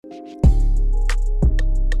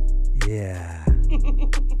Yeah. Hi,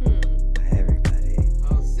 everybody.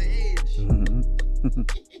 Oh, Sage.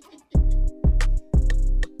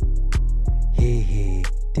 Hee hee,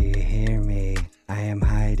 do you hear me? I am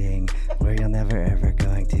hiding where you're never ever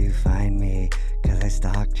going to find me. Cause I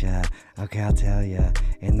stalked ya, okay I'll tell ya,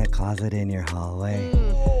 in the closet in your hallway.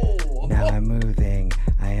 Oh. Now I'm moving,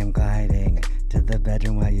 I am gliding to the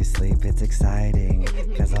bedroom while you sleep, it's exciting.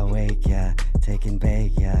 Cause I'll wake ya, take and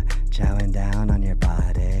bake ya, chowing down on your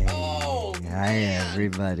body. Oh, Hi man.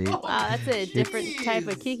 everybody. Wow, that's a different Jeez. type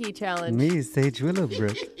of Kiki challenge. Me is Sage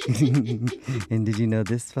Willowbrook. And did you know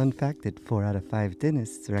this fun fact that 4 out of 5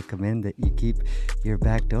 dentists recommend that you keep your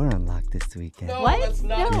back door unlocked this weekend? No, What? that's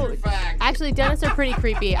not No. a fact. Actually, dentists are pretty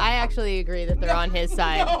creepy. I actually agree that they're on his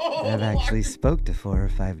side. No. I've actually spoke to 4 or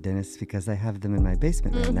 5 dentists because I have them in my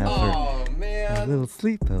basement right now for Oh, a man. little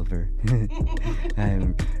sleepover.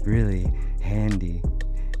 I'm really handy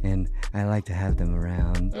and I like to have them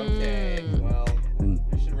around. Okay, well, Mm.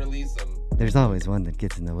 you should release them. There's always one that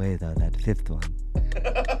gets in the way though, that 5th one.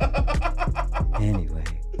 Anyway,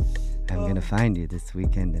 I'm gonna find you this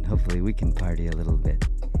weekend and hopefully we can party a little bit.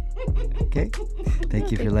 Okay?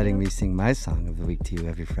 Thank you for letting me sing my song of the week to you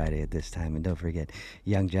every Friday at this time. And don't forget,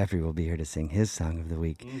 young Jeffrey will be here to sing his song of the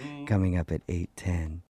week coming up at 8:10.